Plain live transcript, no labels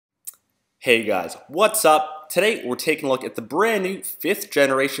Hey guys, what's up? Today we're taking a look at the brand new 5th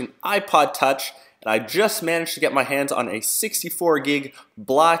generation iPod Touch, and I just managed to get my hands on a 64 gig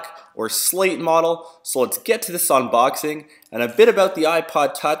black or Slate model. So let's get to this unboxing and a bit about the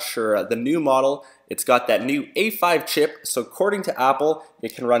iPod Touch, or the new model. It's got that new A5 chip, so according to Apple,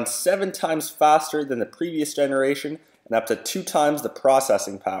 it can run 7 times faster than the previous generation and up to 2 times the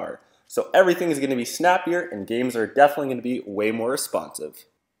processing power. So everything is going to be snappier and games are definitely going to be way more responsive.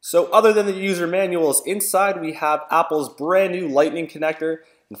 So other than the user manuals, inside we have Apple's brand new Lightning connector,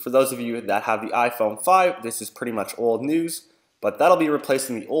 and for those of you that have the iPhone 5, this is pretty much old news, but that'll be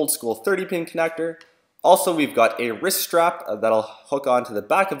replacing the old school 30-pin connector. Also, we've got a wrist strap that'll hook onto the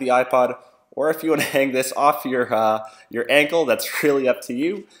back of the iPod, or if you want to hang this off your ankle, that's really up to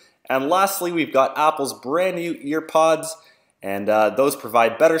you. And lastly, we've got Apple's brand new earpods, and those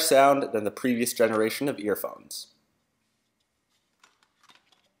provide better sound than the previous generation of earphones.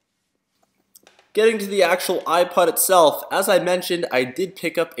 Getting to the actual iPod itself, as I mentioned, I did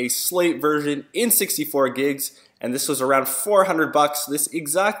pick up a Slate version in 64 gigs, and this was around 400 bucks. This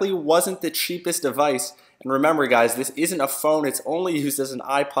exactly wasn't the cheapest device. And remember guys, this isn't a phone, it's only used as an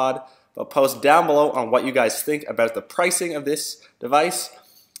iPod, but post down below on what you guys think about the pricing of this device.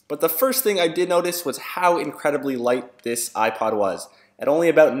 But the first thing I did notice was how incredibly light this iPod was. At only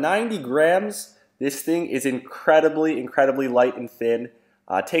about 90 grams, this thing is incredibly light and thin.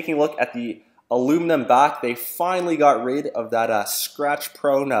 Taking a look at the aluminum back, they finally got rid of that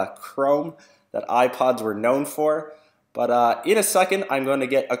scratch-prone chrome that iPods were known for. But in a second, I'm going to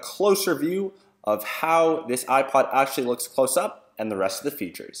get a closer view of how this iPod actually looks close up and the rest of the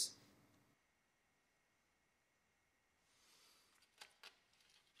features.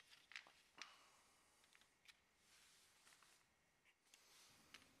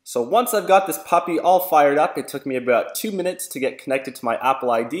 So once I've got this puppy all fired up, it took me about 2 minutes to get connected to my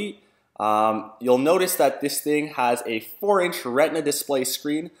Apple ID. You'll notice that this thing has a 4-inch Retina display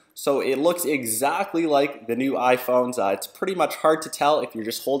screen, so it looks exactly like the new iPhones. It's pretty much hard to tell if you're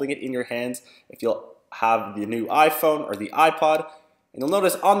just holding it in your hands if you'll have the new iPhone or the iPod. And you'll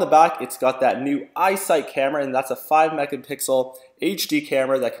notice on the back it's got that new iSight camera, and that's a 5 megapixel HD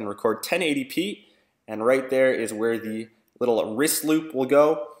camera that can record 1080p, and right there is where the little wrist loop will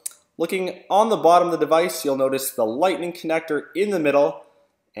go. Looking on the bottom of the device, you'll notice the Lightning connector in the middle.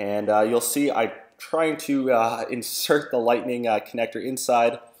 And you'll see I'm trying to insert the Lightning connector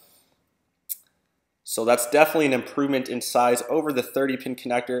inside. So that's definitely an improvement in size over the 30-pin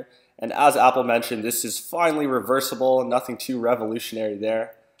connector. And as Apple mentioned, this is finally reversible, nothing too revolutionary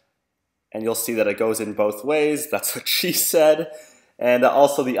there. And you'll see that it goes in both ways, that's what she said. And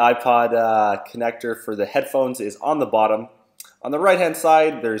also the iPod connector for the headphones is on the bottom. On the right-hand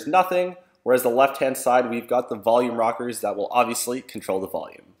side, there's nothing. Whereas the left-hand side, we've got the volume rockers that will obviously control the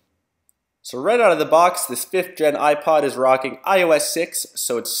volume. So right out of the box, this 5th gen iPod is rocking iOS 6,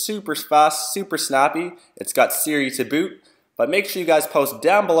 so it's super fast, super snappy. It's got Siri to boot. But make sure you guys post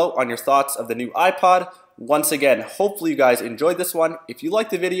down below on your thoughts of the new iPod. Once again, hopefully you guys enjoyed this one. If you liked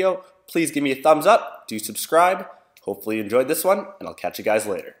the video, please give me a thumbs up, do subscribe. Hopefully you enjoyed this one, and I'll catch you guys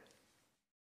later.